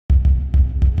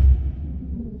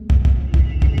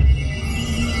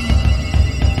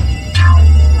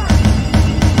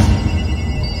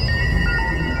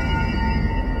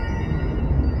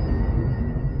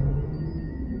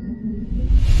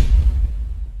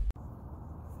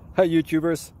Hi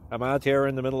YouTubers, I'm out here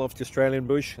in the middle of the Australian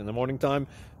bush in the morning time.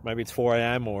 Maybe it's 4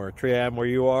 a.m. or 3 a.m. where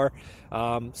you are.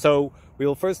 So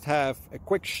we'll first have a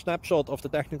quick snapshot of the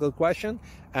technical question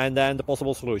and then the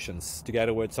possible solutions,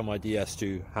 together with some ideas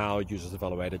to how users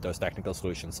evaluated those technical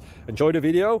solutions. Enjoy the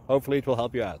video, hopefully it will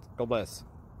help you out. God bless.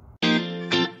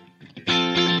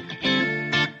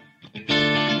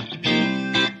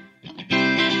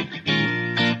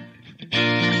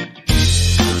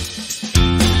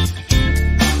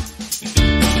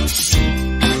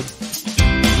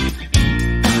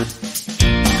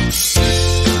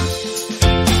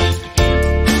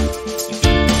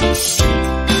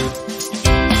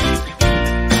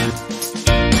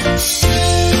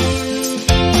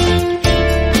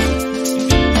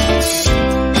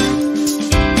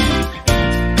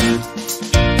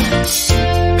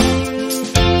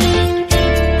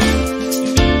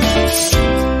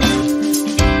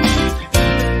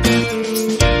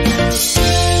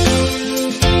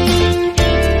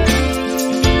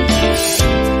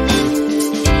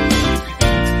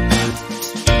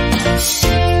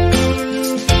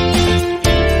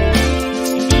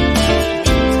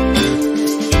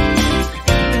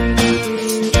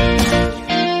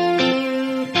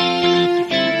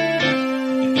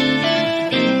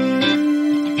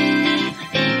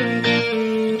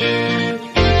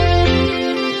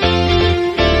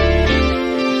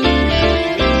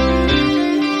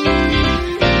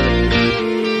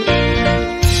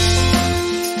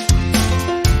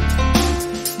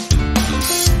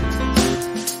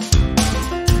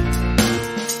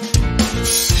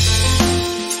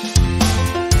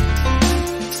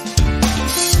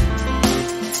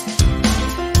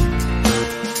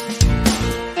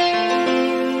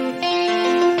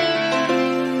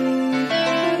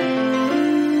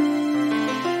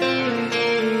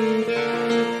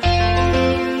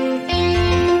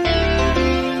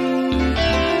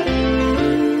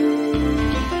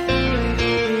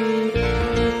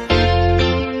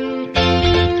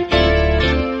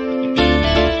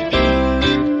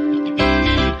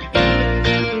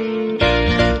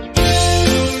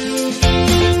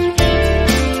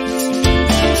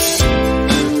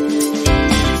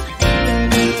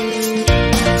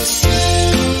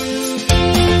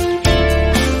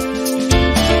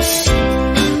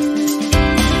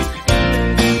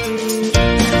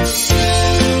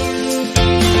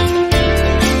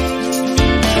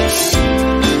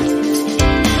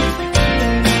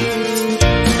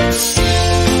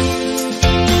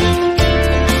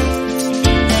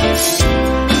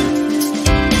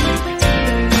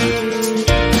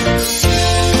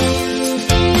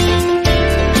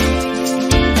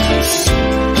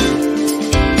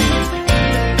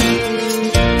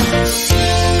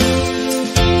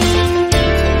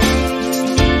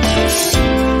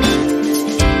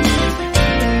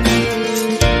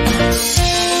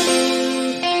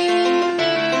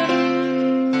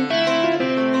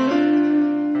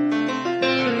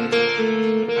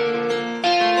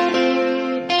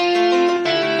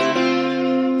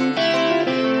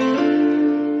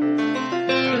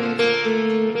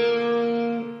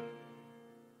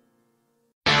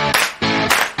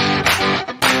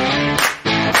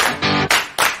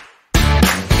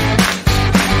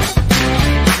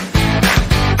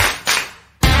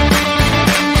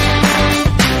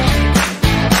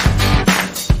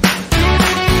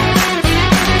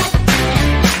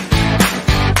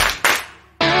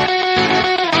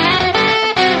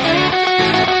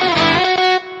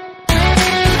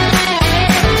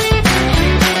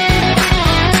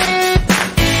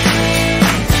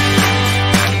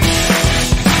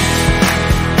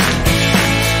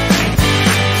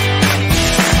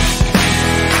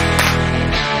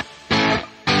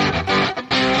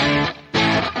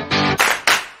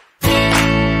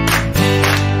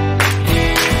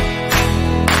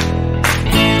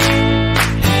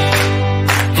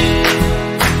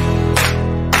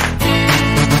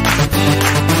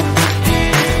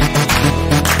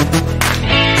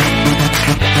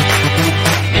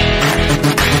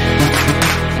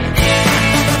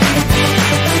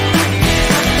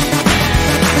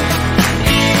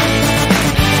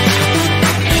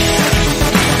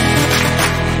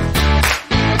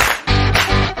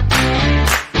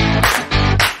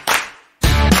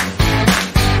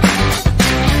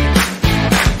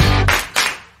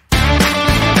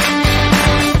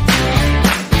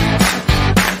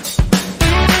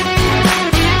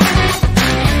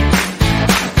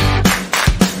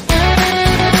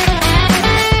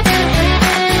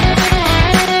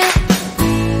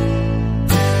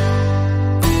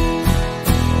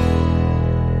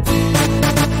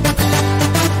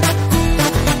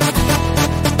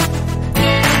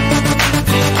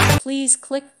 Please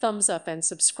click thumbs up and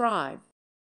subscribe.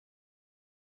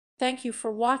 Thank you for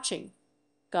watching.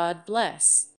 God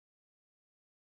bless.